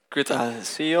Great to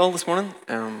see you all this morning.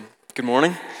 Good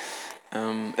morning.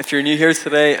 If you're new here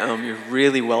today, you're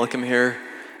really welcome here.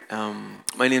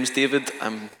 My name's David.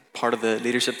 I'm part of the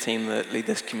leadership team that lead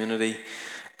this community,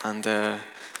 and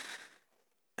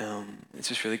it's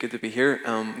just really good to be here.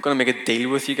 I'm going to make a deal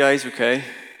with you guys, okay?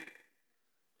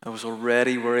 I was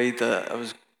already worried that I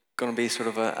was going to be sort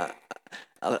of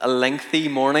a lengthy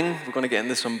morning. We're going to get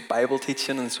into some Bible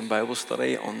teaching and some Bible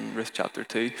study on Ruth chapter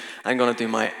 2. I'm going to do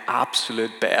my absolute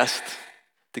best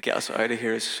to get us out of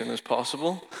here as soon as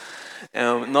possible.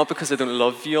 Not because I don't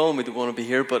love you all and we don't want to be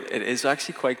here, but it is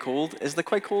actually quite cold. Isn't it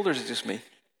quite cold or is it just me?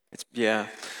 Yeah.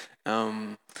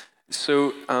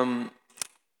 So I'm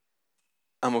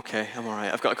okay. I'm all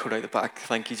right. I've got a coat out the back.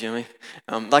 Thank you, Jimmy.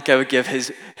 That guy would give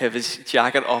his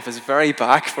jacket off his very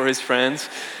back for his friends.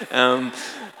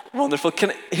 Wonderful.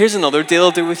 Here's another deal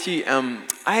I'll do with you.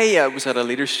 I was at a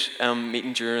leaders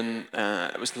meeting during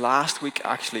it was last week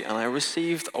actually, and I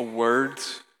received a word.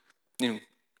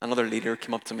 Another leader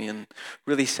came up to me and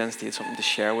really sensed he had something to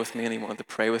share with me, and he wanted to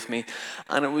pray with me,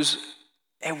 and it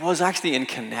was actually in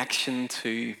connection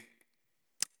to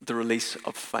the release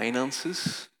of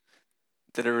finances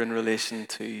that are in relation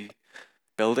to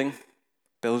building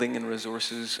and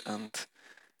resources and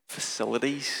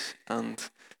facilities. And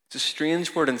it's a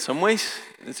strange word in some ways.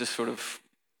 It's just sort of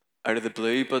out of the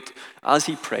blue. But as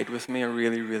he prayed with me, I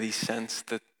really, really sensed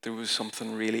that there was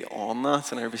something really on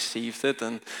that, and I received it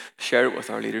and shared it with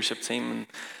our leadership team.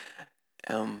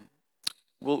 And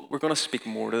we're going to speak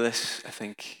more to this, I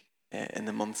think, in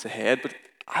the months ahead. But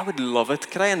I would love it.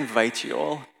 Could I invite you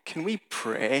all? Can we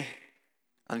pray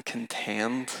and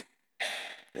contend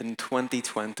in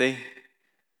 2020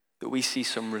 that we see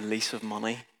some release of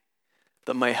money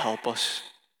that might help us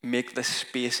make this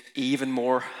space even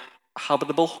more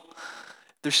habitable?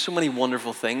 There's so many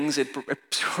wonderful things. It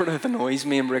sort of annoys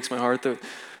me and breaks my heart that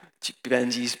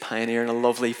Benji's pioneering a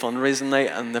lovely fundraising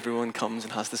night and everyone comes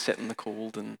and has to sit in the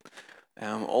cold and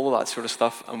all of that sort of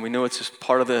stuff. And we know it's just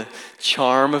part of the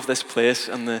charm of this place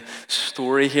and the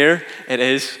story here. It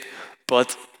is.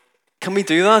 But can we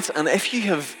do that? And if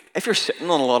you're sitting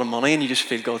on a lot of money and you just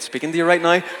feel God speaking to you right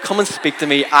now, come and speak to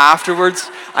me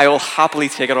afterwards. I will happily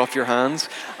take it off your hands.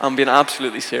 I'm being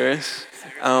absolutely serious.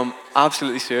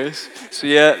 Absolutely serious. So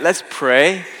yeah, let's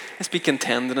pray. Let's be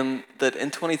contending in that in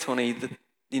 2020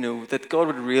 that God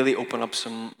would really open up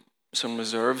some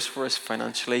reserves for us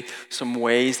financially, some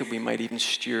ways that we might even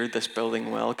steward this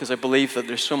building well, because I believe that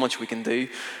there's so much we can do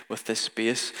with this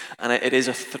space, and it's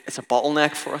a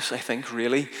bottleneck for us, I think,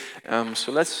 really.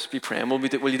 So let's be praying.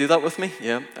 Will you do that with me?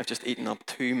 Yeah, I've just eaten up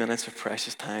 2 minutes of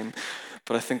precious time,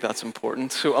 but I think that's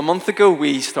important. So a month ago,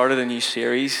 we started a new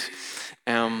series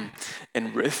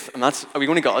in Ruth, and we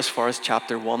only got as far as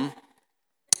chapter 1.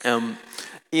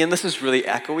 Ian, this is really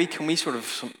echoey. Can we sort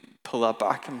of pull that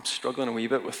back? I'm struggling a wee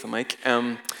bit with the mic.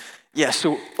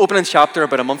 So opening chapter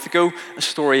about a month ago, a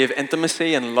story of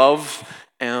intimacy and love,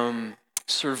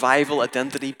 survival,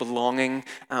 identity, belonging.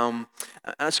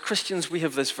 As Christians, we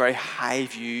have this very high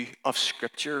view of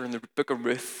Scripture, and the book of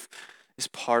Ruth is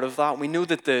part of that. We know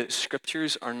that the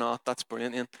Scriptures are not, that's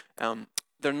brilliant, Ian,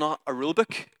 they're not a rule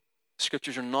book.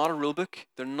 Scriptures are not a rule book.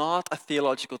 They're not a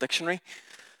theological dictionary.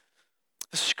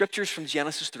 The Scriptures from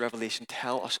Genesis to Revelation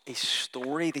tell us a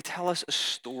story. They tell us a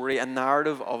story, a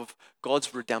narrative of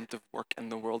God's redemptive work in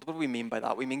the world. What do we mean by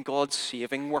that? We mean God's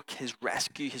saving work, His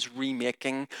rescue, His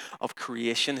remaking of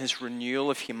creation, His renewal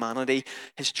of humanity,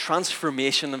 His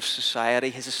transformation of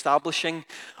society, His establishing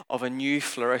of a new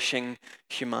flourishing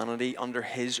humanity under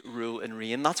His rule and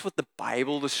reign. That's what the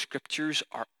Bible, the Scriptures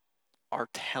are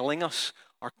telling us,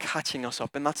 are catching us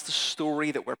up. And that's the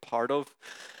story that we're part of,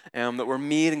 that we're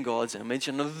made in God's image.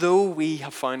 And although we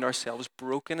have found ourselves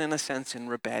broken in a sense in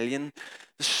rebellion,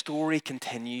 the story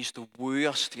continues to woo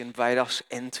us, to invite us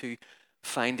into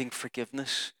finding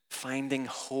forgiveness, finding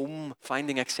home,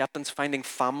 finding acceptance, finding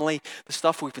family. The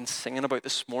stuff we've been singing about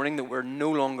this morning, that we're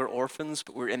no longer orphans,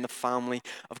 but we're in the family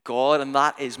of God. And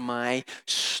that is my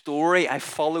story. I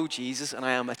follow Jesus and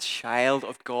I am a child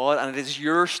of God. And it is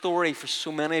your story for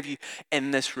so many of you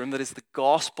in this room. That is the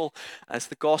gospel. It's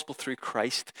the gospel through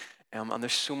Christ. And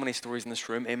there's so many stories in this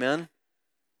room. Amen.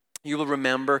 You will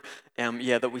remember,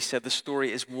 that we said the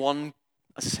story is one,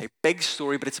 as I say, big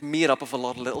story, but it's made up of a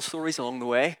lot of little stories along the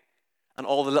way. And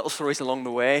all the little stories along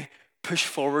the way push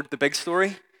forward the big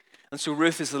story. And so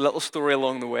Ruth is the little story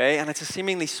along the way, and it's a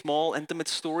seemingly small, intimate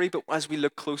story, but as we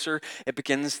look closer, it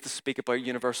begins to speak about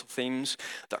universal themes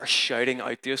that are shouting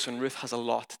out to us, and Ruth has a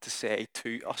lot to say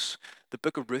to us The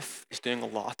book of Ruth is doing a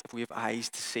lot if we have eyes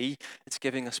to see. It's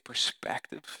giving us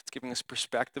perspective. It's giving us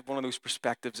perspective. One of those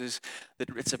perspectives is that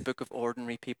it's a book of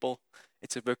ordinary people.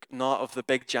 It's a book not of the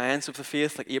big giants of the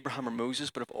faith like Abraham or Moses,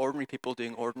 but of ordinary people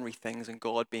doing ordinary things and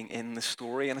God being in the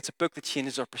story. And it's a book that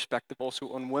changes our perspective also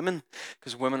on women,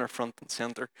 because women are front and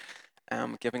center,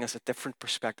 giving us a different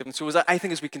perspective. And so I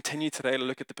think as we continue today to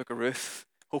look at the book of Ruth,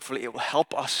 hopefully it will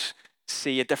help us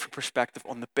see a different perspective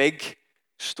on the big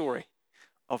story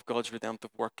of God's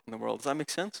redemptive work in the world. Does that make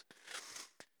sense?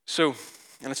 So,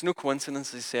 and it's no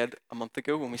coincidence, as I said a month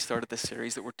ago when we started this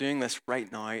series, that we're doing this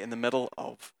right now in the middle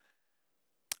of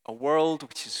a world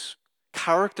which is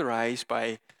characterized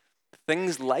by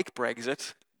things like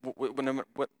Brexit,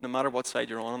 no matter what side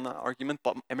you're on that argument,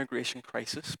 but immigration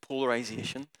crisis,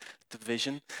 polarization,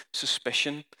 division,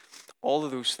 suspicion, all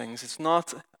of those things. It's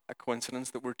not a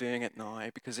coincidence that we're doing it now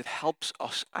because it helps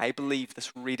us, I believe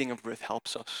this reading of Ruth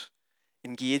helps us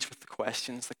engage with the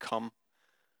questions that come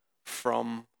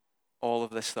from all of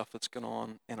this stuff that's going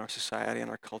on in our society and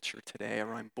our culture today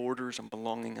around borders and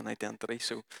belonging and identity.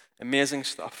 So amazing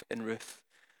stuff in Ruth.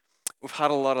 We've had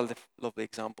a lot of lovely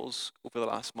examples over the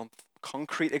last month.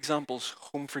 Concrete examples,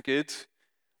 Home for Good,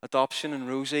 adoption and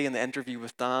Rosie and the interview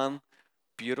with Dan,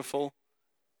 beautiful.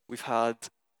 We've had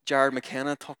Jared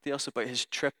McKenna talk to us about his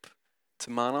trip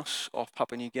to Manos off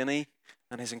Papua New Guinea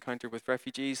and his encounter with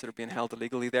refugees that are being held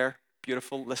illegally there.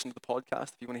 Beautiful. Listen to the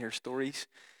podcast if you want to hear stories.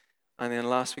 And then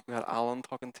last week we had Alan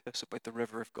talking to us about the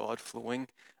river of God flowing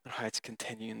and how it's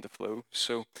continuing to flow.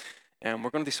 So we're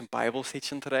going to do some Bible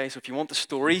teaching today. So if you want the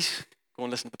stories, go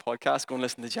and listen to the podcast. Go and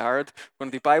listen to Jared. We're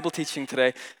going to do Bible teaching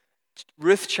today.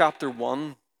 Ruth chapter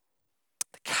 1,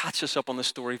 to catch us up on the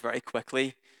story very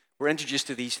quickly, we're introduced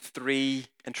to these three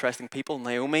interesting people,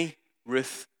 Naomi,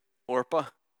 Ruth, Orpah.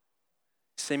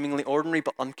 Seemingly ordinary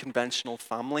but unconventional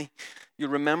family. You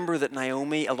remember that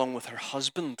Naomi, along with her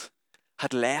husband,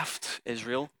 had left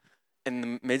Israel in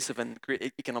the midst of a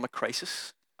great economic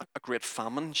crisis, a great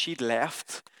famine. She'd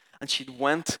left and she'd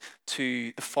went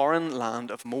to the foreign land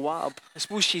of Moab. I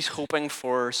suppose she's hoping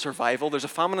for survival. There's a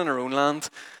famine in her own land.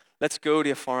 Let's go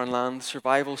to a foreign land,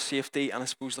 survival, safety, and I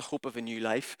suppose the hope of a new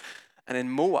life. And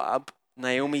in Moab,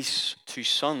 Naomi's two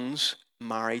sons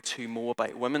marry two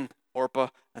Moabite women, Orpah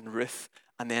and Ruth,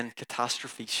 and then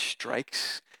catastrophe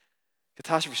strikes.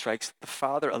 The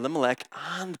father Elimelech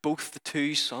and both the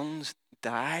two sons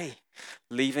die,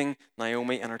 leaving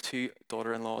Naomi and her two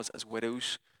daughter-in-laws as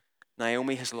widows.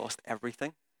 Naomi has lost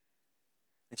everything,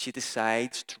 and she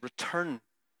decides to return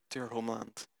to her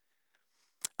homeland.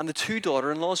 And the two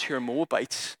daughter-in-laws who are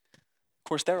Moabites, of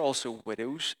course, they're also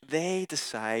widows. They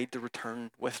decide to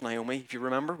return with Naomi. If you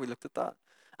remember, we looked at that.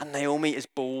 And Naomi is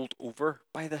bowled over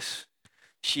by this.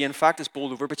 She, in fact, is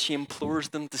bowled over, but she implores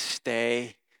them to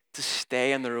stay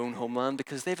in their own homeland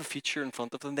because they have a future in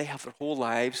front of them. They have their whole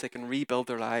lives. They can rebuild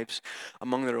their lives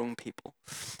among their own people.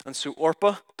 And so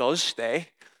Orpah does stay,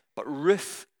 but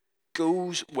Ruth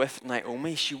goes with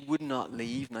Naomi. She would not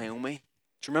leave Naomi.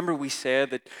 Do you remember we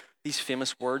said that these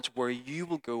famous words, where you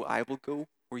will go, I will go.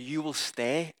 Where you will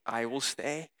stay, I will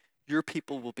stay. Your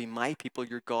people will be my people.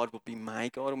 Your God will be my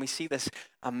God. And we see this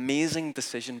amazing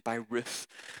decision by Ruth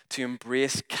to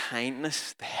embrace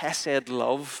kindness, the Hesed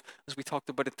love, as we talked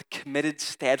about it, the committed,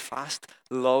 steadfast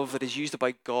love that is used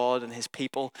about God and his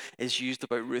people is used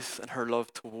about Ruth and her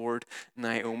love toward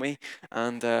Naomi.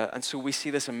 And so we see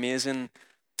this amazing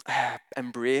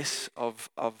embrace of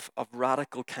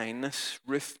radical kindness,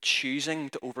 Ruth choosing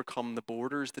to overcome the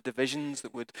borders, the divisions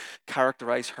that would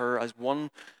characterize her as one,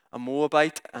 a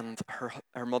Moabite, and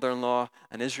her mother-in-law,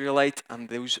 an Israelite, and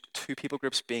those two people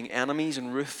groups being enemies,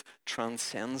 and Ruth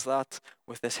transcends that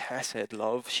with this Hesed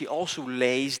love. She also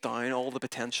lays down all the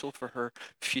potential for her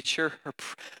future, her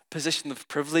position of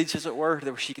privilege, as it were,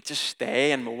 where she could just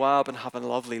stay in Moab and have a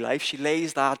lovely life. She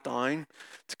lays that down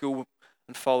to go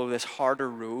and follow this harder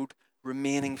road,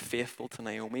 remaining faithful to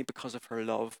Naomi because of her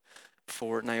love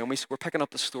for Naomi. So we're picking up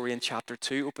the story in chapter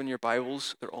 2. Open your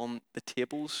Bibles. They're on the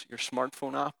tables. Your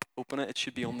smartphone app, open it. It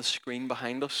should be on the screen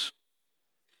behind us.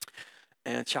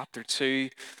 And chapter 2,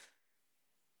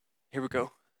 here we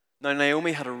go. Now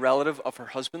Naomi had a relative of her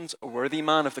husband's, a worthy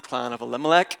man of the clan of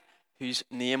Elimelech, whose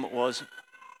name was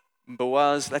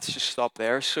Boaz. Let's just stop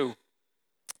there. So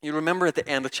you remember at the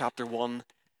end of chapter 1,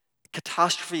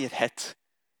 catastrophe had hit.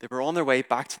 They were on their way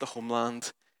back to the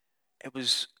homeland. It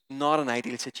was not an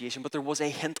ideal situation, but there was a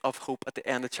hint of hope at the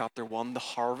end of chapter 1. The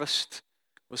harvest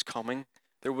was coming.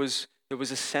 There was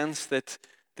a sense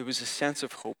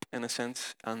of hope, in a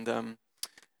sense. And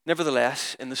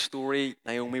nevertheless, in the story,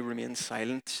 Naomi remains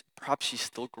silent. Perhaps she's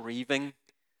still grieving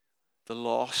the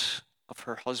loss of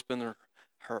her husband or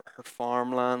her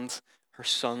farmland, her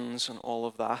sons, and all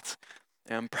of that.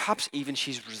 Perhaps even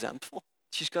she's resentful.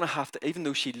 She's going to have to, even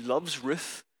though she loves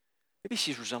Ruth, maybe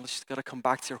she's resentful. She's got to come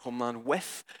back to her homeland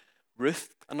with Ruth,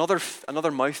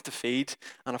 another mouth to feed,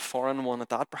 and a foreign one at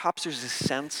that. Perhaps there's a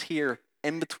sense here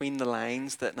in between the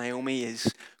lines that Naomi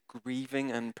is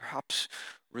grieving and perhaps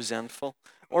resentful.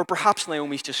 Or perhaps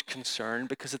Naomi's just concerned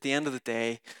because at the end of the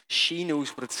day, she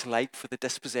knows what it's like for the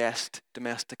dispossessed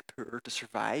domestic poor to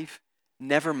survive.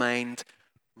 Never mind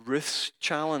Ruth's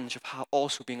challenge of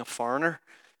also being a foreigner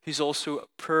who's also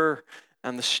poor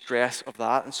and the stress of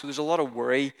that. And so there's a lot of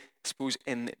worry, I suppose,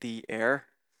 in the air.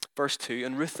 Verse 2,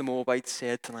 and Ruth the Moabite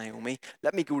said to Naomi,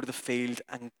 let me go to the field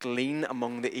and glean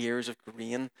among the ears of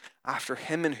grain after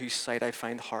him in whose sight I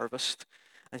find harvest.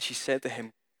 And she said to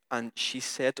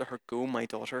her, go, my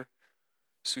daughter.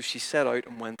 So she set out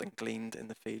and went and gleaned in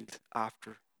the field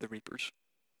after the reapers,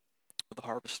 or the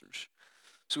harvesters.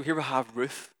 So here we have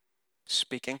Ruth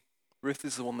speaking. Ruth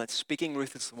is the one that's speaking.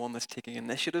 Ruth is the one that's taking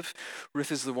initiative.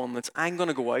 Ruth is the one that's, I'm going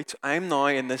to go out. I'm now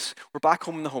in this, we're back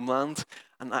home in the homeland,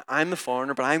 and I'm the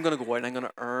foreigner, but I'm going to go out and I'm going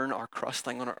to earn our crust.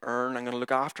 I'm going to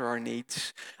look after our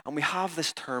needs. And we have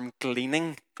this term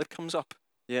gleaning that comes up.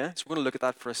 Yeah, so we're going to look at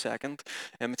that for a second.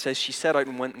 It says she set out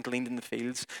and went and gleaned in the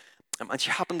fields. And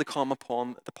she happened to come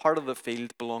upon the part of the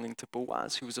field belonging to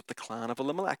Boaz, who was of the clan of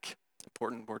Elimelech.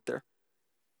 Important word there.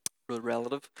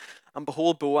 Relative. And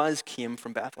behold, Boaz came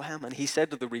from Bethlehem, and he said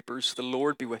to the reapers, the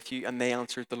Lord be with you. And they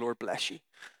answered, the Lord bless you.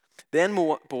 Then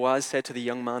Boaz said to the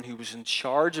young man who was in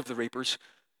charge of the reapers,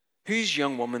 whose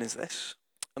young woman is this?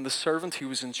 And the servant who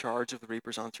was in charge of the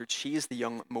reapers answered, she is the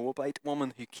young Moabite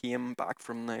woman who came back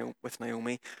with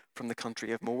Naomi from the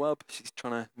country of Moab. She's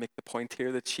trying to make the point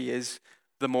here that she is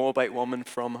the Moabite woman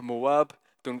from Moab.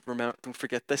 Don't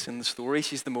forget this in the story.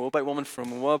 She's the Moabite woman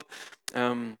from Moab.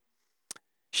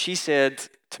 She said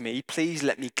to me, please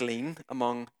let me glean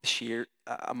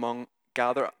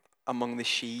gather among the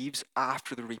sheaves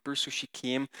after the reapers. So she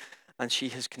came, and she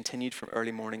has continued from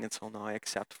early morning until now,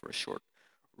 except for a short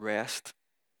rest.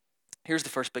 Here's the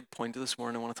first big point of this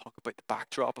morning. I want to talk about the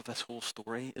backdrop of this whole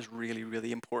story is really,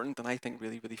 really important, and I think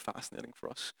really, really fascinating for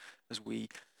us as we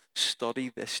study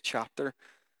this chapter.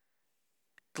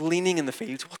 Gleaning in the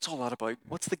fields, what's all that about?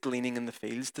 What's the gleaning in the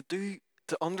fields?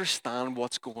 To understand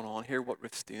what's going on here, what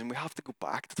Ruth's doing, we have to go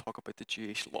back to talk about the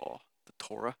Jewish law, the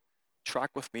Torah. Track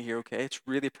with me here, okay? It's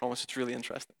really, I promise, it's really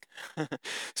interesting.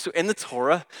 So in the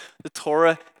Torah,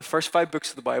 the first 5 books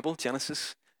of the Bible,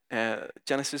 Genesis,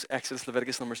 Exodus,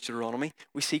 Leviticus, Numbers, Deuteronomy,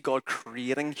 we see God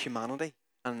creating humanity,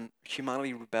 and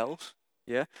humanity rebels,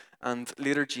 yeah? And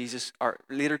later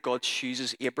God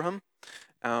chooses Abraham,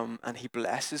 and he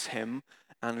blesses him,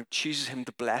 and chooses him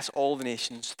to bless all the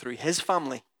nations through his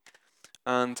family.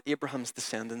 And Abraham's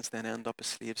descendants then end up as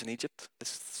slaves in Egypt.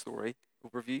 This is the story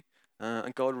overview.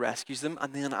 And God rescues them.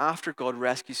 And then after God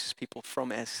rescues his people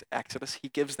from Exodus, he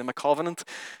gives them a covenant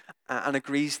and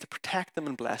agrees to protect them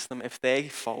and bless them if they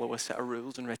follow a set of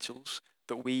rules and rituals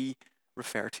that we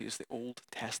refer to as the Old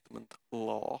Testament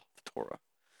law, the Torah.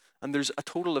 And there's a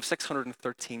total of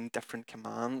 613 different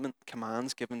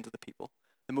commands given to the people,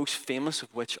 the most famous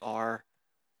of which are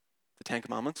the Ten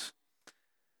Commandments.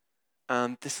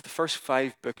 And this is the first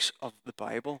 5 books of the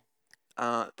Bible.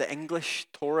 The English,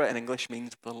 Torah in English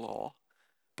means the law.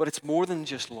 But it's more than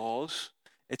just laws.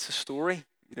 It's a story.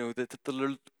 You know,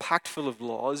 they're packed full of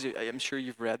laws. I'm sure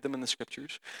you've read them in the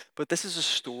scriptures. But this is a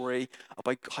story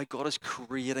about how God is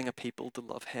creating a people to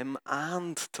love him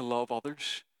and to love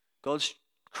others. God's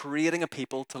creating a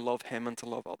people to love him and to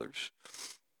love others.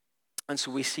 And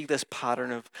so we see this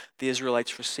pattern of the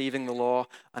Israelites receiving the law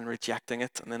and rejecting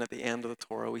it. And then at the end of the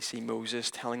Torah, we see Moses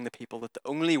telling the people that the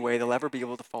only way they'll ever be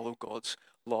able to follow God's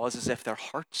laws is if their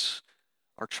hearts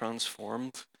are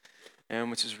transformed,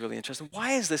 which is really interesting.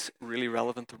 Why is this really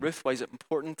relevant to Ruth? Why is it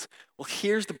important? Well,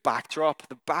 here's the backdrop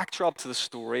to the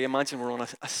story. Imagine we're on a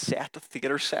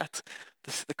theater set.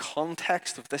 The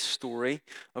context of this story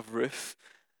of Ruth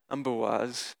and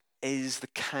Boaz is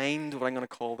what I'm going to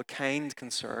call the kind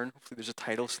concern. Hopefully there's a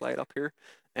title slide up here.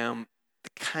 The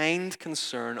kind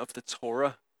concern of the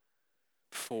Torah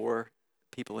for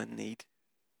people in need.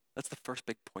 That's the first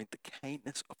big point, the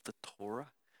kindness of the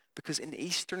Torah. Because in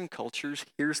Eastern cultures,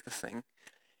 here's the thing,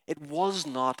 it was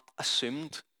not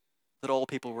assumed that all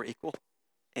people were equal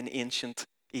in ancient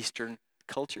Eastern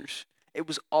cultures. It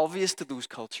was obvious to those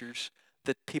cultures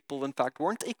that people, in fact,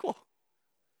 weren't equal,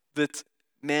 that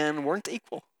men weren't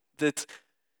equal, that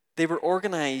they were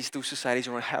organized, those societies,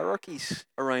 around hierarchies,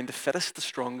 around the fittest, the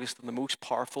strongest, and the most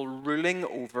powerful, ruling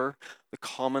over the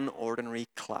common, ordinary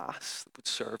class that would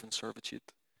serve in servitude.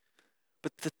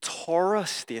 But the Torah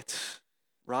states,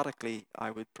 radically,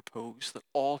 I would propose that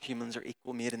all humans are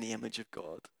equal, made in the image of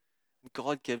God.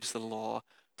 God gives the law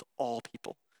to all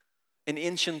people. In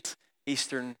ancient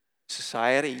Eastern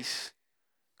societies,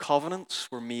 covenants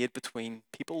were made between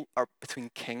people or between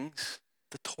kings.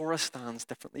 The Torah stands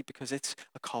differently because it's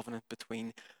a covenant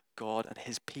between God and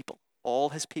his people, all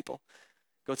his people.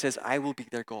 God says, I will be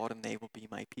their God and they will be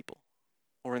my people.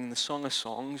 Or in the Song of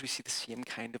Songs, we see the same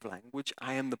kind of language.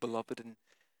 I am the beloved and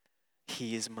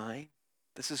he is mine.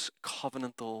 This is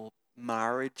covenantal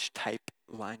marriage type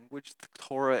language. The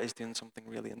Torah is doing something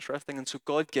really interesting. And so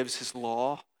God gives his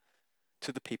law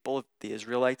to the people, the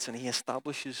Israelites, and he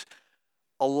establishes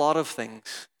a lot of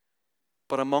things.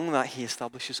 But among that, he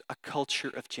establishes a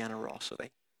culture of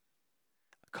generosity.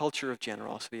 A culture of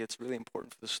generosity. It's really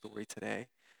important for the story today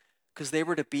because they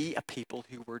were to be a people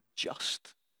who were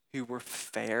just, who were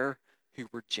fair, who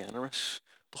were generous.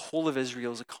 The whole of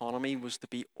Israel's economy was to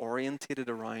be orientated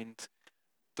around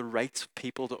the rights of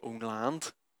people to own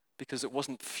land because it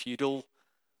wasn't feudal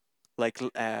like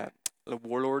the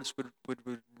warlords would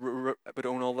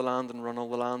own all the land and run all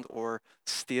the land, or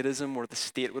statism where the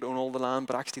state would own all the land.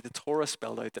 But actually the Torah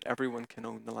spelled out that everyone can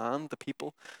own the land, the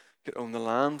people could own the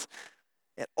land.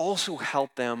 It also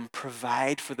helped them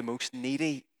provide for the most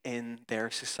needy in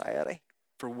their society,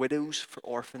 for widows, for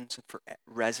orphans, and for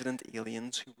resident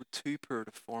aliens who were too poor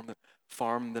to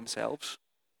farm themselves.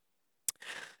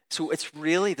 So it's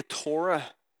really the Torah,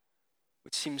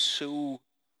 which seems so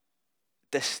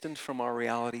distant from our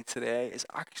reality today, is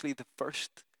actually the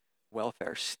first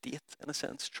welfare state, in a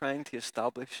sense, trying to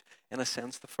establish, in a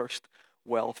sense, the first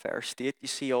welfare state. You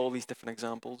see all these different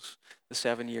examples: the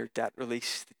 7-year debt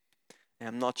release,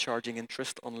 not charging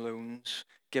interest on loans,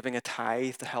 giving a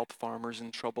tithe to help farmers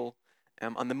in trouble,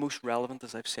 and the most relevant,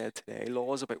 as I've said today,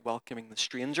 laws about welcoming the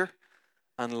stranger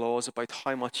and laws about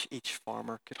how much each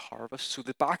farmer could harvest. So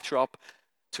the backdrop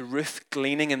to Ruth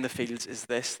gleaning in the fields is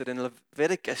this: that in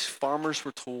Leviticus, farmers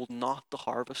were told not to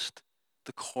harvest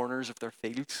the corners of their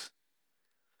fields.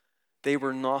 They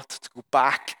were not to go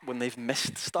back when they've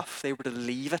missed stuff. They were to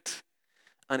leave it.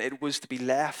 And it was to be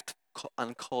left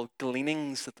and called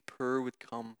gleanings that the poor would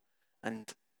come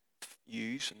and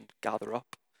use and gather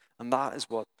up. And that is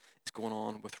what is going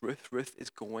on with Ruth. Ruth is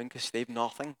going because they've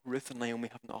nothing. Ruth and Naomi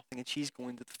have nothing, and she's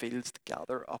going to the fields to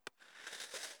gather up.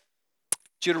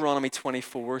 Deuteronomy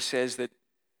 24 says that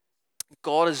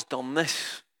God has done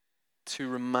this to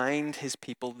remind his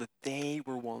people that they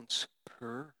were once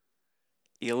poor,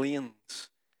 aliens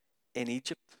in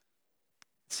Egypt.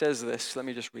 It says this, let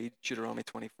me just read Deuteronomy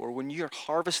 24. When you are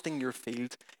harvesting your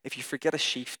field, if you forget a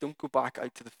sheaf, don't go back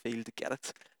out to the field to get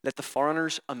it. Let the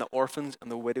foreigners and the orphans and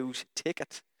the widows take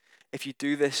it. If you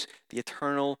do this, the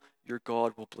Eternal, your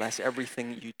God, will bless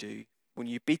everything you do. When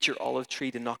you beat your olive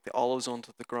tree to knock the olives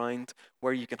onto the ground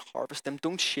where you can harvest them,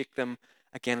 don't shake them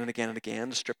again and again and again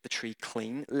to strip the tree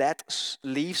clean.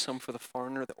 Leave some for the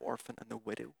foreigner, the orphan, and the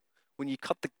widow. When you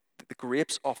cut the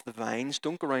grapes off the vines,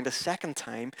 don't go around a second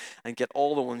time and get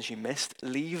all the ones you missed.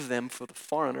 Leave them for the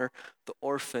foreigner, the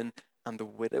orphan, and the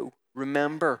widow.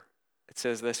 Remember, it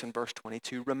says this in verse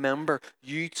 22, remember,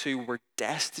 you two were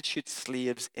destitute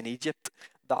slaves in Egypt.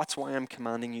 That's why I'm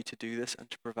commanding you to do this and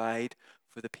to provide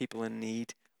for the people in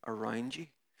need around you.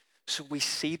 So we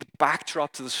see the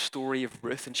backdrop to the story of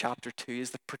Ruth in chapter 2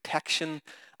 is the protection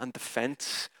and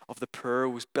defense of the poor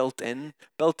was built in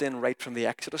right from the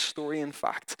Exodus story, in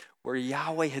fact, where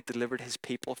Yahweh had delivered his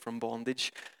people from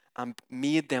bondage and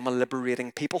made them a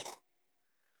liberating people.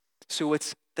 So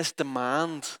it's this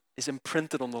demand is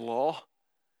imprinted on the law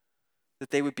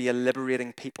that they would be a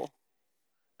liberating people.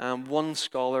 One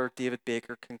scholar, David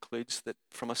Baker, concludes that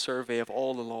from a survey of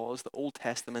all the laws, the Old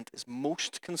Testament is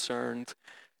most concerned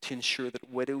to ensure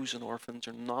that widows and orphans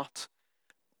are not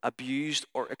abused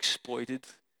or exploited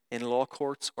in law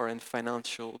courts or in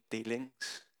financial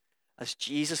dealings. As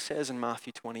Jesus says in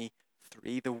Matthew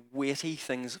 23, the weighty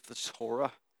things of the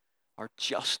Torah are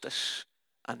justice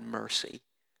and mercy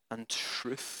and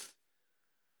truth.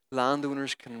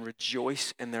 Landowners can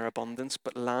rejoice in their abundance,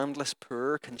 but landless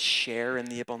poor can share in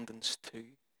the abundance too.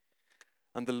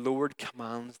 And the Lord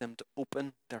commands them to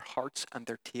open their hearts and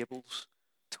their tables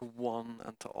to one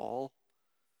and to all.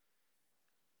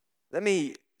 Let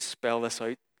me spell this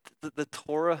out. The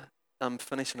Torah, I'm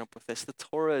finishing up with this. The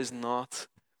Torah is not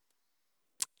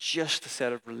just a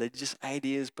set of religious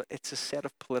ideas, but it's a set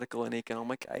of political and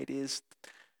economic ideas.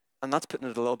 And that's putting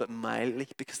it a little bit mildly,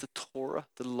 because the Torah,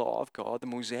 the law of God, the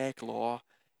Mosaic law,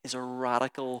 is a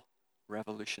radical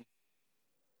revolution.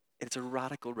 It's a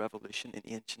radical revolution in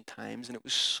ancient times, and it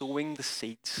was sowing the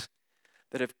seeds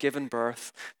that have given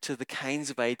birth to the kinds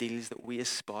of ideals that we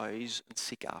espouse and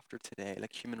seek after today,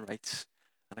 like human rights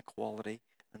and equality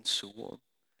and so on.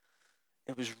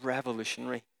 It was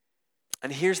revolutionary.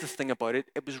 And here's the thing about it.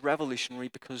 It was revolutionary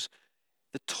because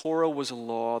the Torah was a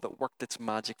law that worked its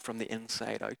magic from the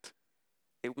inside out.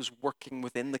 It was working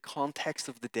within the context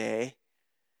of the day,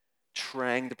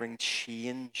 trying to bring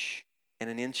change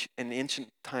in ancient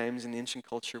times, in ancient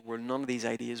culture, where none of these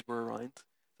ideas were around.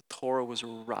 The Torah was a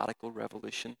radical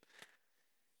revolution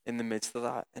in the midst of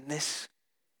that. And this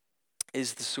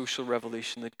is the social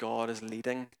revolution that God is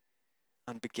leading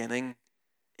and beginning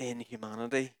in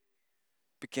humanity,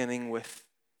 beginning with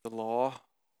the law.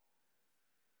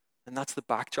 And that's the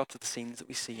backdrop to the scenes that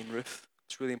we see in Ruth.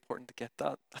 It's really important to get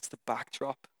that. That's the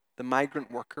backdrop. The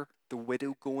migrant worker, the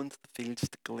widow going to the fields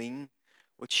to glean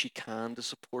what she can to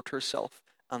support herself.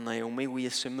 And Naomi, we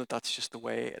assume that that's just the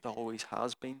way it always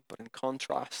has been. But in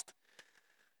contrast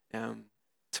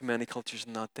to many cultures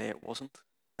in that day, it wasn't.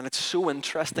 And it's so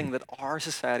interesting that our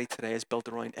society today is built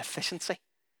around efficiency.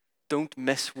 Don't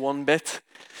miss one bit.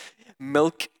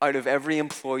 Milk out of every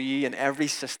employee and every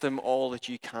system all that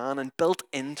you can. And built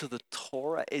into the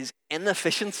Torah is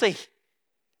inefficiency.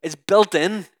 It's built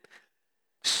in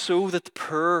so that the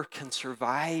poor can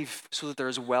survive, so that there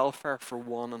is welfare for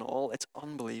one and all. It's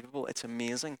unbelievable. It's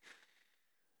amazing.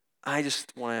 I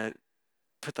just want to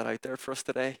put that out there for us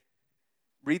today.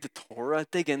 Read the Torah,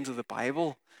 dig into the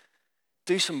Bible,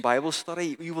 do some Bible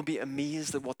study. You will be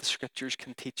amazed at what the scriptures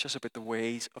can teach us about the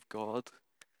ways of God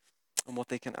and what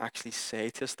they can actually say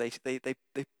to us.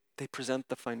 They present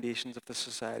the foundations of the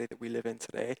society that we live in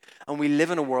today. And we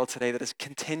live in a world today that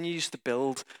continues to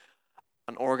build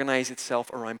and organize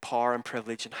itself around power and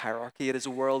privilege and hierarchy. It is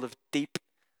a world of deep,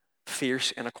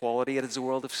 fierce inequality. It is a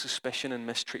world of suspicion and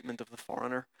mistreatment of the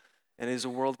foreigner. It is a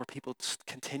world where people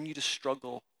continue to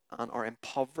struggle and are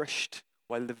impoverished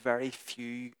while the very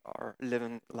few are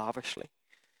living lavishly.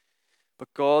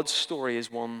 But God's story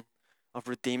is one of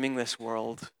redeeming this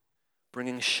world,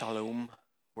 bringing shalom,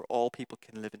 where all people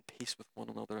can live in peace with one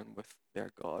another and with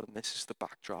their God. And this is the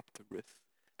backdrop to Ruth,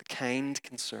 the kind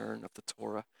concern of the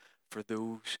Torah for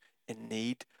those in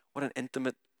need. What an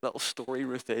intimate little story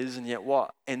Ruth is, and yet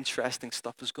what interesting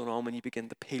stuff is going on when you begin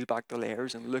to peel back the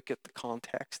layers and look at the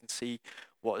context and see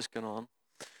what is going on.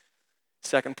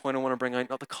 Second point I want to bring out,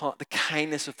 not the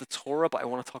kindness of the Torah, but I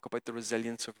want to talk about the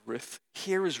resilience of Ruth.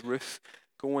 Here is Ruth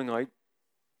going out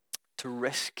to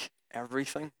risk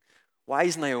everything. Why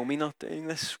is Naomi not doing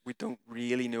this? We don't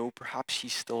really know. Perhaps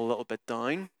she's still a little bit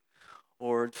down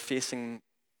or facing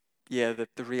the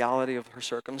reality of her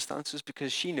circumstances,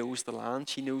 because she knows the land,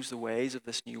 she knows the ways of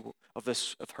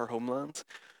of her homeland.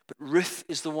 But Ruth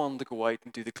is the one to go out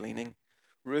and do the gleaning.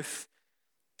 Ruth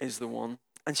is the one.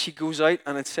 And she goes out,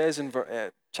 and it says in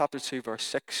chapter 2, verse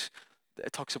 6,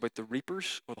 it talks about the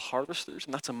reapers or the harvesters,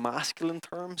 and that's a masculine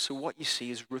term. So what you see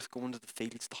is Ruth going to the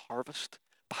fields to harvest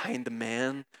behind the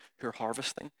men who are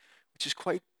harvesting, which is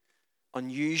quite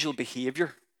unusual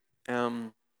behavior.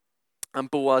 And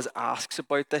Boaz asks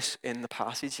about this in the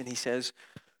passage, and he says,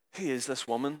 "Who is this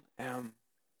woman?" And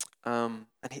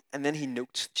then he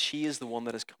notes that she is the one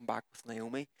that has come back with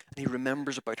Naomi, and he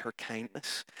remembers about her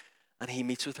kindness. And he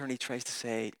meets with her and he tries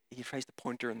to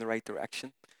point her in the right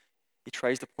direction. He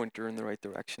tries to point her in the right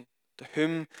direction. To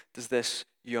whom does this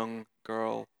young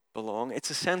girl belong? It's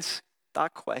a sense,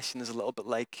 that question is a little bit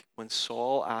like when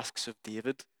Saul asks of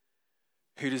David,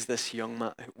 who is this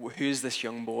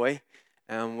young boy?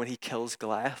 When he kills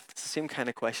Goliath. It's the same kind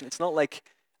of question. It's not like,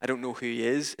 I don't know who he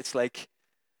is. It's like,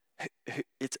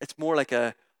 it's more like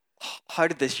how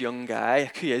did this young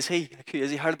guy, who is he?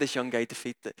 How did this young guy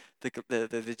defeat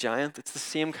the giant? It's the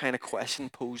same kind of question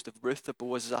posed of Ruth that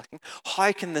Boaz is asking.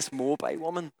 How can this Moabite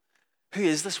woman, who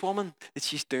is this woman that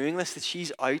she's doing this, that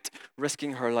she's out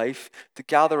risking her life to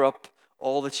gather up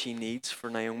all that she needs for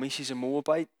Naomi? She's a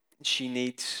Moabite. She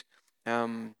needs,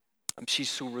 she's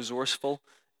so resourceful.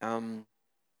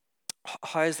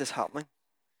 How is this happening?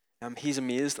 He's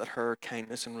amazed at her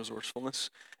kindness and resourcefulness,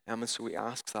 and so he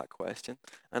asks that question.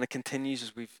 And it continues,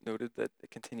 as we've noted, that it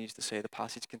continues to say, the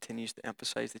passage continues to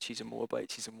emphasize that she's a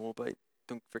Moabite. She's a Moabite.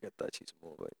 Don't forget that she's a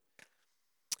Moabite.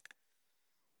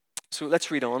 So let's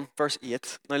read on. Verse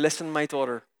 8. Now listen, my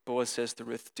daughter, Boaz says to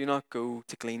Ruth, do not go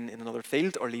to glean in another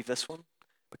field or leave this one,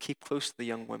 but keep close to the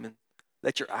young women.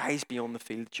 Let your eyes be on the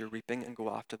field that you're reaping and go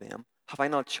after them. Have I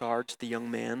not charged the young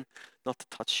men not to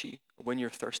touch you? When you're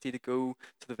thirsty, to go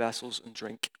to the vessels and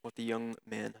drink what the young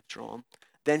men have drawn.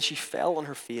 Then she fell on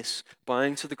her face,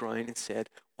 bowing to the ground, and said,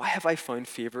 why have I found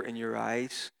favor in your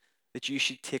eyes, that you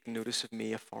should take notice of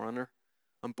me, a foreigner?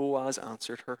 And Boaz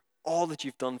answered her, all that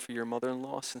you've done for your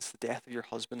mother-in-law since the death of your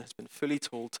husband has been fully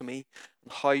told to me,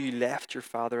 and how you left your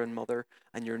father and mother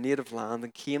and your native land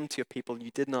and came to a people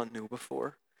you did not know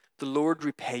before. The Lord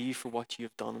repay you for what you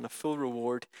have done, and a full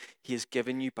reward he has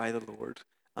given you by the Lord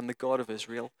and the God of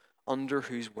Israel, under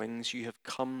whose wings you have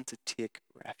come to take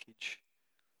refuge.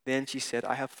 Then she said,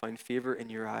 I have found favor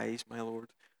in your eyes, my Lord,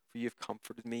 for you have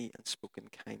comforted me and spoken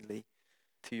kindly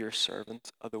to your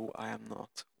servant, although I am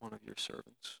not one of your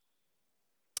servants.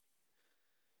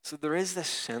 So there is this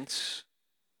sense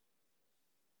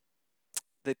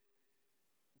that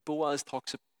Boaz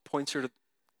points her to,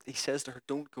 he says to her,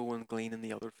 don't go and glean in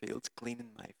the other fields, glean in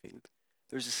my field.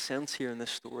 There's a sense here in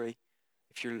this story,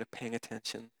 if you're paying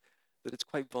attention, that it's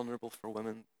quite vulnerable for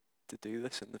women to do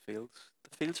this in the fields.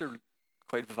 The fields are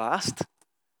quite vast.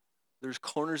 There's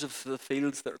corners of the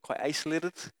fields that are quite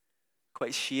isolated,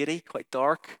 quite shady, quite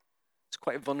dark. It's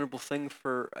quite a vulnerable thing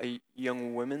for a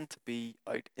young woman to be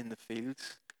out in the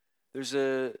fields. There's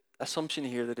a assumption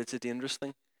here that it's a dangerous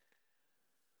thing.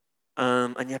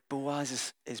 And yet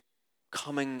Boaz is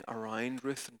coming around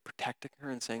Ruth and protecting her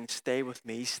and saying, stay with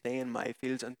me, stay in my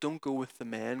fields, and don't go with the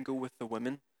men, go with the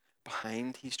women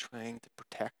behind. He's trying to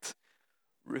protect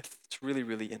Ruth. It's really,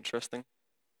 really interesting.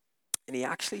 And he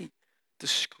actually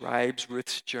describes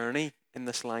Ruth's journey in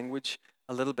this language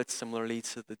a little bit similarly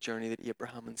to the journey that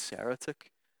Abraham and Sarah took.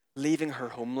 Leaving her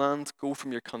homeland, go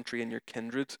from your country and your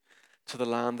kindred to the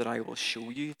land that I will show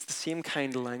you. It's the same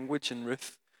kind of language in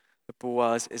Ruth that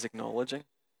Boaz is acknowledging.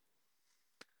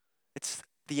 It's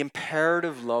the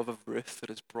imperative love of Ruth that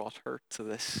has brought her to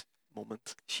this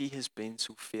moment. She has been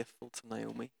so faithful to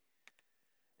Naomi.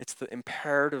 It's the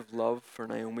imperative love for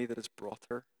Naomi that has brought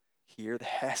her here, the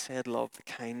hesed love, the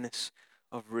kindness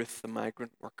of Ruth, the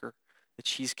migrant worker, that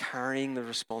she's carrying the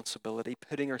responsibility,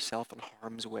 putting herself in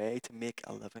harm's way to make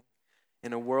a living.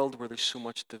 In a world where there's so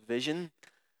much division,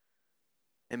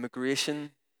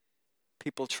 immigration,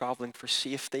 people traveling for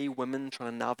safety, women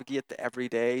trying to navigate the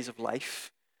everydays of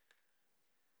life,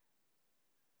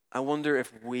 I wonder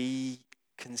if we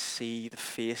can see the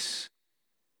face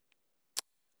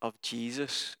of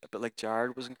Jesus, a bit like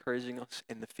Jared was encouraging us,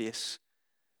 in the face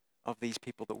of these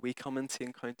people that we come into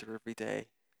encounter every day,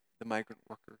 the migrant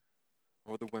worker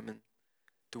or the women.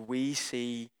 Do we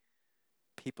see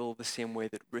people the same way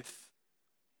that Ruth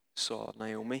saw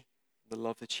Naomi, the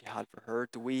love that she had for her?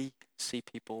 Do we see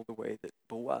people the way that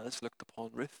Boaz looked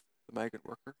upon Ruth, the migrant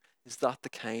worker? Is that the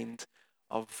kind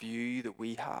of view that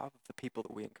we have of the people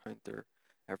that we encounter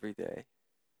every day?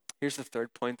 Here's the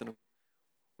third point, and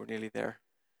we're nearly there.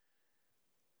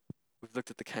 We've looked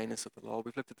at the kindness of the law.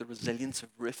 We've looked at the resilience of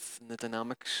Ruth and the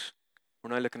dynamics.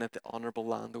 We're now looking at the honourable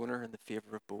landowner and the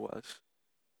favour of Boaz.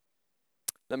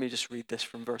 Let me just read this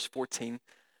from verse 14.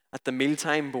 At the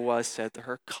mealtime, Boaz said to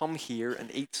her, come here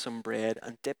and eat some bread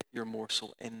and dip your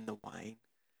morsel in the wine.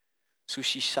 So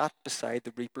she sat beside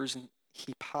the reapers, and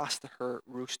he passed to her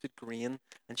roasted grain,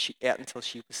 and she ate until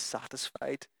she was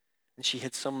satisfied, and she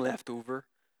had some left over.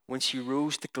 When she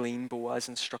rose to glean, Boaz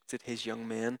instructed his young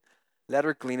men, let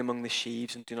her glean among the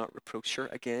sheaves and do not reproach her.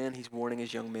 Again, he's warning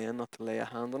his young men not to lay a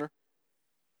hand on her.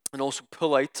 And also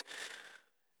pull out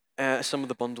some of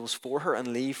the bundles for her and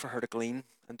leave for her to glean,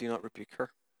 and do not rebuke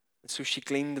her. And so she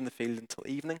gleaned in the field until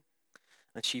evening,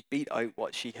 and she beat out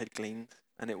what she had gleaned,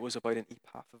 and it was about an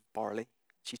ephah of barley.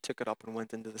 She took it up and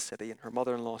went into the city, and her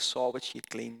mother-in-law saw what she had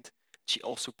gleaned. She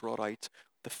also brought out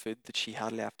the food that she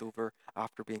had left over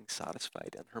after being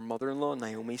satisfied. And her mother-in-law,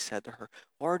 Naomi, said to her,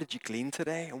 where did you glean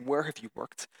today, and where have you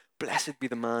worked? Blessed be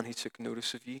the man who took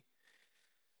notice of you.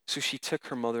 So she took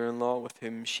her mother-in-law with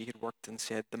whom she had worked and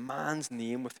said, the man's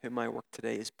name with whom I work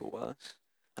today is Boaz.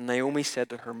 And Naomi said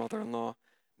to her mother-in-law,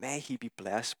 may he be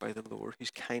blessed by the Lord,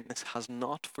 whose kindness has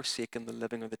not forsaken the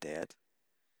living or the dead.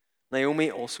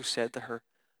 Naomi also said to her,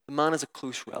 the man is a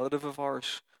close relative of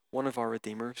ours, one of our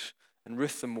redeemers. And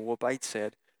Ruth the Moabite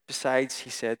said, besides,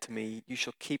 he said to me, you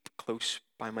shall keep close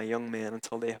by my young men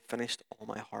until they have finished all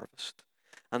my harvest.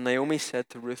 And Naomi said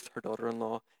to Ruth, her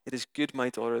daughter-in-law, it is good, my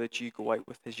daughter, that you go out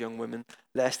with his young women,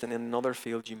 lest in another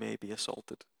field you may be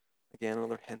assaulted. Again,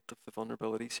 another hint of the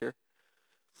vulnerabilities here.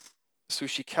 So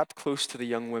she kept close to the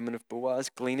young women of Boaz,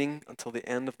 gleaning until the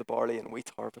end of the barley and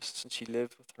wheat harvests, and she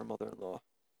lived with her mother-in-law.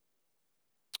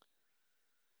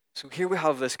 So here we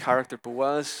have this character,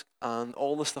 Boaz, and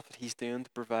all the stuff that he's doing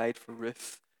to provide for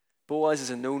Ruth. Boaz is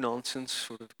a no-nonsense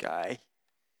sort of guy.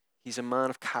 He's a man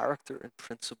of character and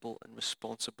principle and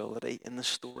responsibility in the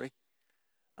story.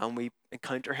 And we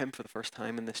encounter him for the first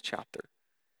time in this chapter.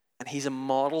 And he's a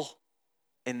model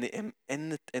in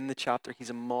the chapter.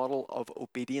 He's a model of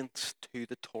obedience to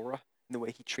the Torah in the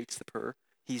way he treats the poor.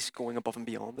 He's going above and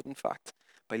beyond it, in fact,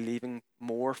 by leaving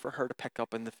more for her to pick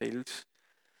up in the fields.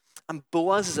 And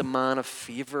Boaz is a man of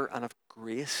favor and of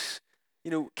grace.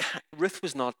 You know, Ruth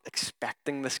was not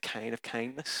expecting this kind of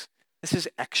kindness. This is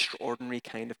extraordinary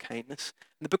kind of kindness.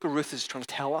 And the book of Ruth is trying to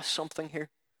tell us something here.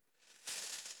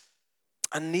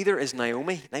 And neither is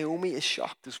Naomi. Naomi is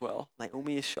shocked as well.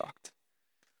 Naomi is shocked.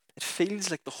 It feels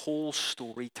like the whole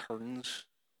story turns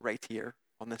right here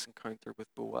on this encounter with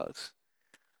Boaz.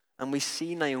 And we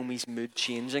see Naomi's mood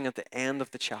changing at the end of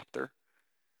the chapter.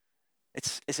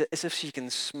 It's as if she can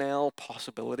smell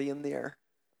possibility in the air.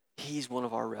 He's one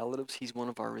of our relatives. He's one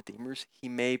of our redeemers. He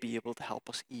may be able to help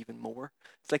us even more.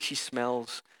 It's like she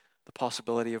smells the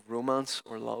possibility of romance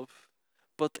or love.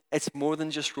 But it's more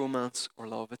than just romance or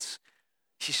love.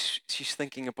 She's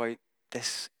thinking about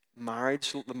this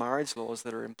the marriage laws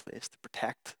that are in place to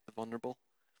protect the vulnerable.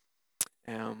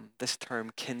 This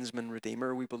term kinsman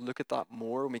redeemer, we will look at that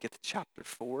more when we get to chapter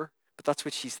 4. But that's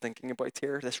what she's thinking about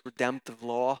here, this redemptive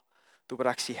law that would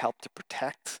actually help to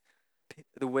protect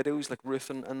the widows like Ruth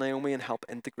and Naomi and help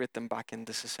integrate them back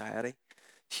into society.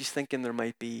 She's thinking there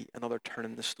might be another turn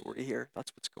in the story here.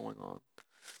 That's what's going on.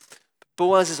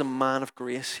 Boaz is a man of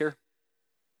grace here.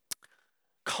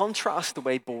 Contrast the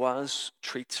way Boaz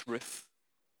treats Ruth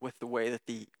with the way that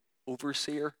the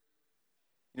overseer,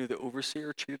 the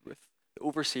overseer treated Ruth. The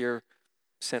overseer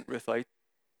sent Ruth out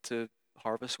to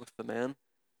harvest with the men.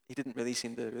 He didn't really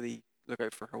seem to really look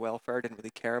out for her welfare, didn't really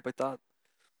care about that.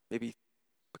 Maybe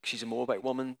because she's a Moabite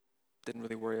woman, didn't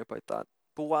really worry about that.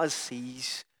 Boaz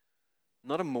sees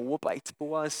not a Moabite,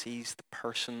 Boaz sees the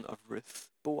person of Ruth.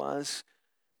 Boaz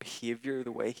behavior,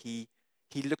 the way he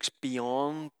looks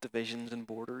beyond divisions and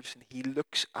borders, and he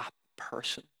looks at the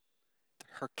person,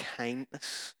 her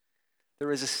kindness.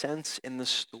 There is a sense in the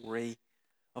story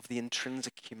of the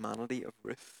intrinsic humanity of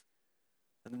Ruth.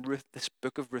 And Ruth, this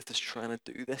book of Ruth is trying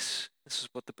to do this. This is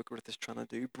what the book of Ruth is trying to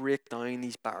do. Break down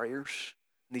these barriers,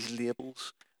 these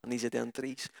labels, and these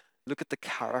identities. Look at the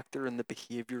character and the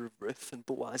behavior of Ruth, and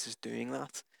Boaz is doing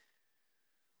that.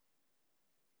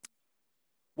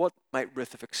 What might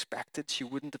Ruth have expected? She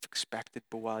wouldn't have expected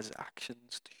Boaz's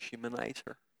actions to humanize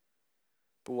her.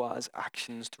 Boaz's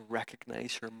actions to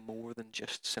recognize her more than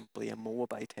just simply a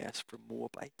Moabitess for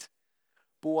Moabite.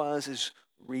 Boaz is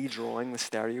redrawing the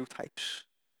stereotypes.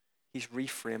 He's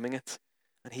reframing it,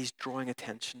 and he's drawing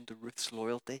attention to Ruth's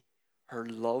loyalty, her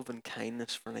love and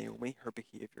kindness for Naomi, her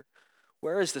behavior.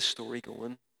 Where is the story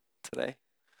going today?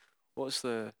 What's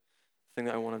the thing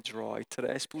that I want to draw out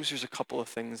today? I suppose there's a couple of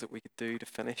things that we could do to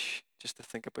finish, just to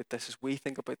think about this as we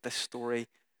think about this story,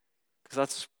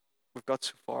 because we've got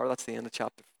so far. That's the end of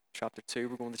chapter 2.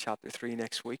 We're going to chapter 3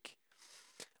 next week.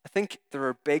 I think there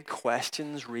are big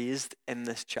questions raised in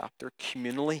this chapter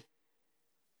communally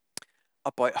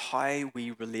about how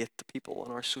we relate to people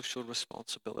and our social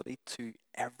responsibility to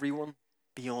everyone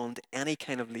beyond any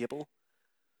kind of label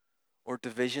or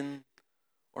division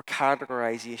or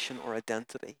categorization or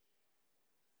identity.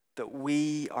 That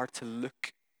we are to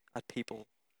look at people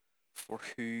for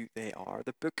who they are.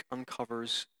 The book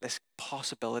uncovers this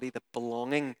possibility that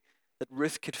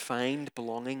Ruth could find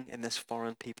belonging in this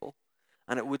foreign people.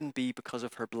 And it wouldn't be because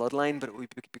of her bloodline, but it would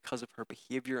be because of her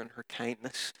behavior and her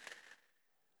kindness.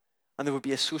 And there would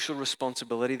be a social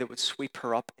responsibility that would sweep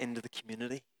her up into the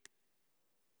community.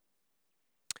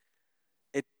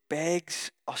 It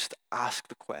begs us to ask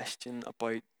the question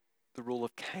about the role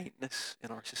of kindness in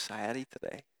our society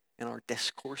today, in our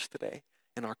discourse today,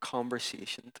 in our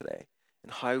conversation today,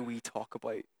 and how we talk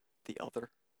about the other.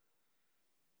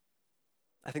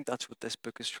 I think that's what this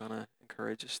book is trying to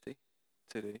encourage us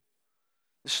to do.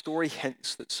 The story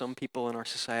hints that some people in our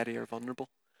society are vulnerable.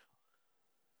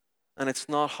 And it's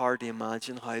not hard to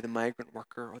imagine how the migrant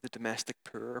worker or the domestic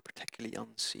poor are particularly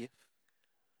unsafe.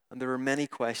 And there are many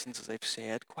questions, as I've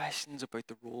said, questions about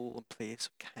the role and place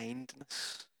of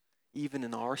kindness, even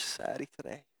in our society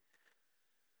today.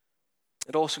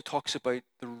 It also talks about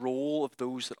the role of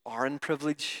those that are in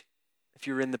privilege. If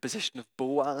you're in the position of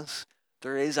Boaz,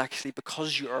 there is actually,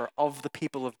 because you are of the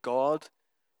people of God,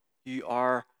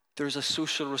 there's a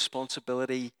social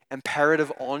responsibility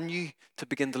imperative on you to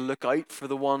begin to look out for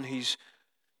the one who's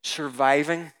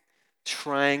surviving,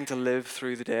 trying to live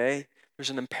through the day. There's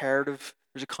an imperative,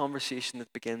 there's a conversation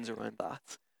that begins around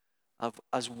that.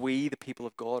 As we, the people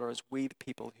of God, or as we, the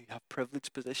people who have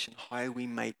privileged position, how we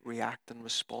might react and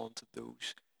respond to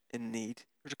those in need.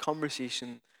 There's a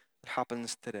conversation that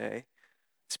happens today.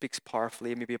 It speaks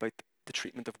powerfully maybe about the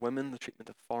treatment of women, the treatment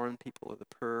of foreign people, or the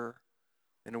poor,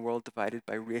 in a world divided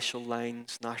by racial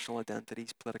lines, national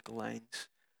identities, political lines.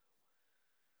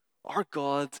 Our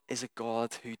God is a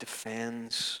God who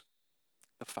defends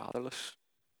the fatherless.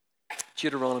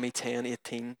 Deuteronomy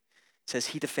 10:18 says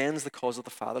he defends the cause of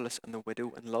the fatherless and the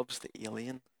widow and loves the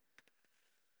alien.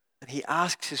 And he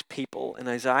asks his people in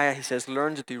Isaiah, he says,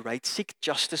 learn to do right, seek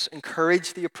justice,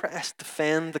 encourage the oppressed,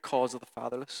 defend the cause of the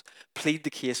fatherless, plead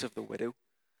the case of the widow.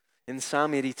 In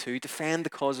Psalm 82, defend the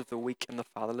cause of the weak and the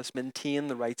fatherless, maintain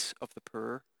the rights of the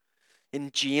poor. In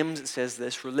James, it says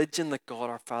this: religion that God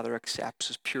our Father accepts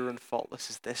as pure and faultless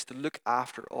is this, to look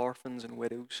after orphans and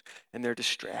widows in their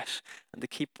distress and to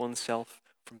keep oneself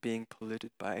from being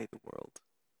polluted by the world.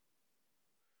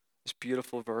 This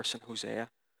beautiful verse in Hosea: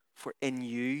 for in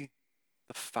you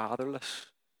the fatherless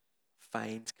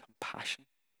finds compassion,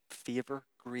 favor,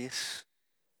 grace.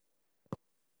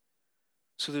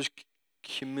 So there's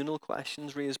communal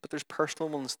questions raised, but there's personal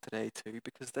ones today too,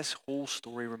 because this whole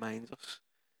story reminds us,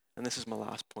 and this is my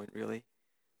last point really.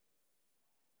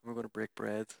 We're going to break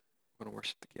bread, we're going to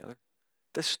worship together.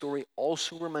 This story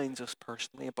also reminds us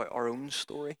personally about our own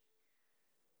story,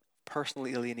 personal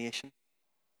alienation,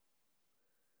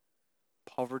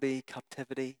 poverty,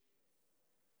 captivity,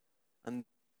 and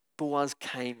Boaz's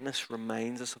kindness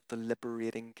reminds us of the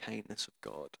liberating kindness of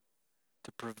God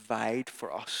to provide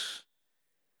for us,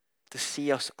 to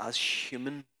see us as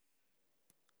human,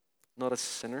 not as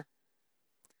sinner,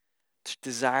 to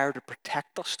desire to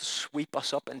protect us, to sweep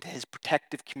us up into his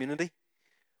protective community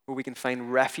where we can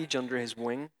find refuge under his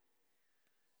wing.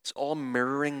 It's all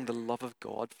mirroring the love of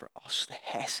God for us, the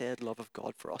Hesed love of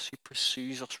God for us, who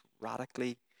pursues us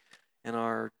radically in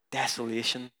our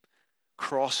desolation,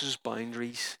 crosses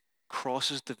boundaries,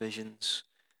 crosses divisions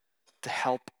to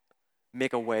help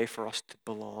make a way for us to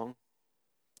belong.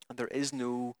 And there is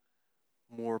no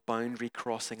more boundary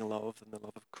crossing love than the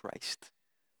love of Christ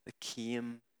that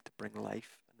came to bring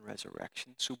life and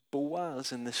resurrection. So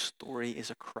Boaz in this story is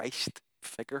a Christ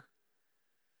figure.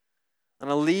 And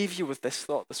I'll leave you with this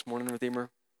thought this morning, Redeemer,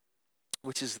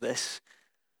 which is this: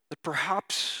 that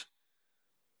perhaps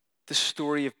the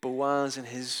story of Boaz and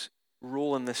his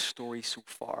role in this story so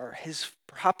far,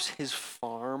 perhaps his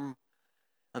farm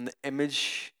and the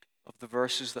image of the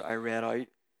verses that I read out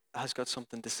has got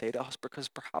something to say to us, because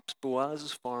perhaps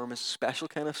Boaz's farm is a special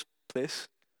kind of place.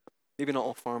 Maybe not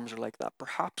all farms are like that.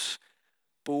 Perhaps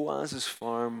Boaz's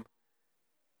farm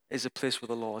is a place where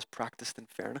the law is practiced in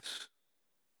fairness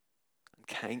and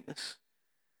kindness.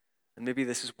 And maybe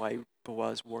this is why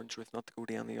Boaz warns Ruth not to go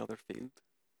down the other field.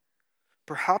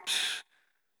 Perhaps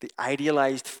the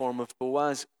idealized form of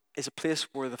Boaz is a place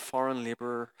where the foreign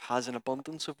laborer has an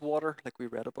abundance of water, like we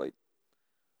read about,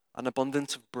 an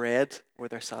abundance of bread where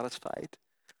they're satisfied,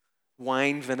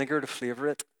 wine, vinegar to flavor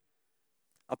it,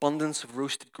 abundance of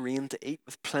roasted grain to eat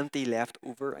with plenty left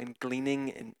over, and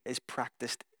gleaning is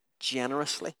practiced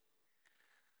generously.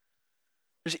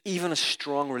 There's even a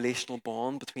strong relational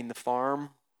bond between the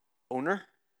farm owner,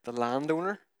 the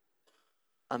landowner,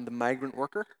 and the migrant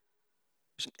worker.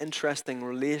 There's an interesting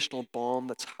relational bond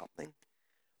that's happening.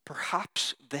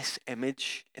 Perhaps this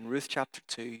image in Ruth chapter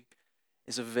 2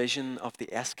 is a vision of the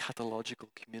eschatological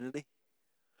community.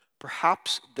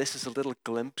 Perhaps this is a little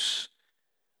glimpse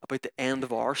about the end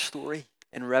of our story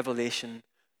in Revelation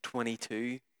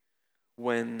 22,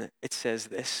 when it says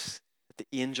this: the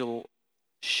angel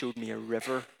showed me a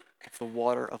river of the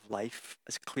water of life,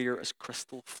 as clear as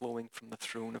crystal, flowing from the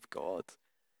throne of God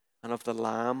and of the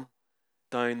Lamb.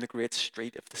 Down the great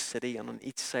street of the city, and on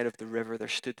each side of the river there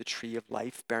stood the tree of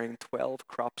life, bearing 12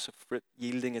 crops of fruit,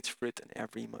 yielding its fruit in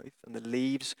every mouth. And the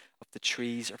leaves of the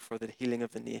trees are for the healing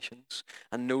of the nations.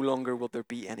 And no longer will there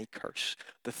be any curse.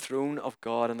 The throne of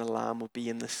God and the Lamb will be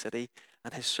in the city,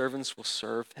 and his servants will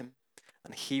serve him.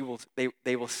 And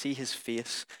they will see his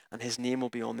face, and his name will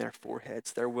be on their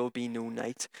foreheads. There will be no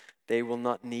night. They will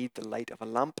not need the light of a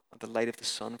lamp or the light of the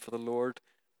sun, for the Lord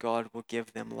God will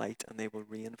give them light, and they will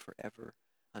reign forever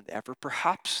and ever.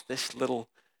 Perhaps this little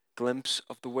glimpse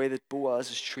of the way that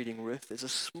Boaz is treating Ruth is a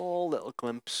small little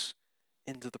glimpse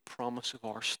into the promise of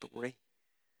our story,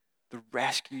 the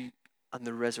rescue and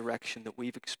the resurrection that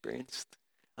we've experienced,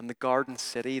 and the garden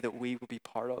city that we will be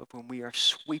part of when we are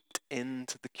swept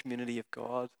into the community of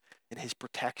God in his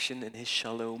protection, in his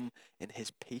shalom, in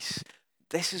his peace.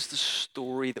 This is the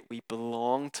story that we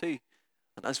belong to.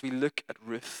 And as we look at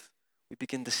Ruth, we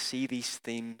begin to see these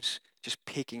themes just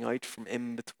peeking out from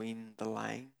in between the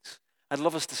lines. I'd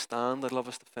love us to stand. I'd love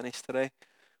us to finish today.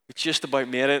 We just about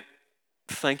made it.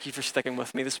 Thank you for sticking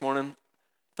with me this morning.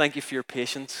 Thank you for your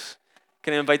patience.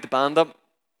 Can I invite the band up?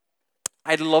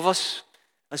 I'd love us,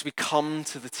 as we come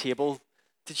to the table,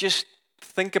 to just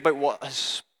think about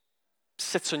what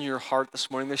sits on your heart this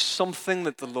morning. There's something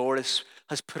that the Lord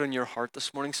has put on your heart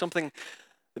this morning, something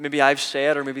that maybe I've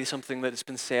said, or maybe something that has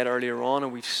been said earlier on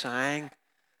and we've sang,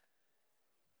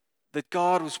 that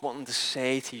God was wanting to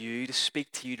say to you, to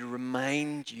speak to you, to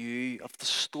remind you of the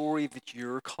story that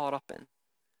you're caught up in,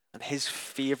 and his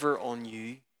favor on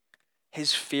you.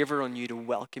 His favor on you to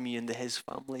welcome you into his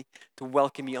family, to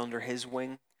welcome you under his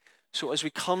wing. So as we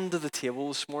come to the table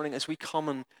this morning, as we come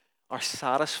and are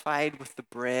satisfied with the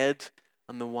bread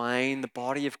and the wine, the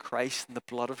body of Christ and the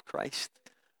blood of Christ,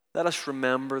 let us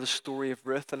remember the story of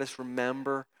Ruth. Let us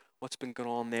remember what's been going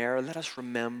on there. Let us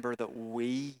remember that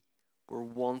we were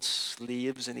once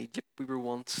slaves in Egypt. We were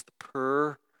once the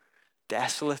poor,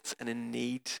 desolate, and in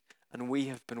need. And we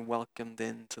have been welcomed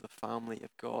into the family of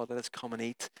God. Let us come and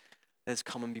eat. Let us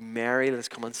come and be merry. Let us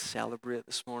come and celebrate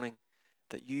this morning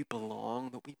that you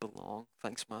belong, that we belong.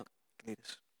 Thanks, Matt. Lead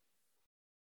us.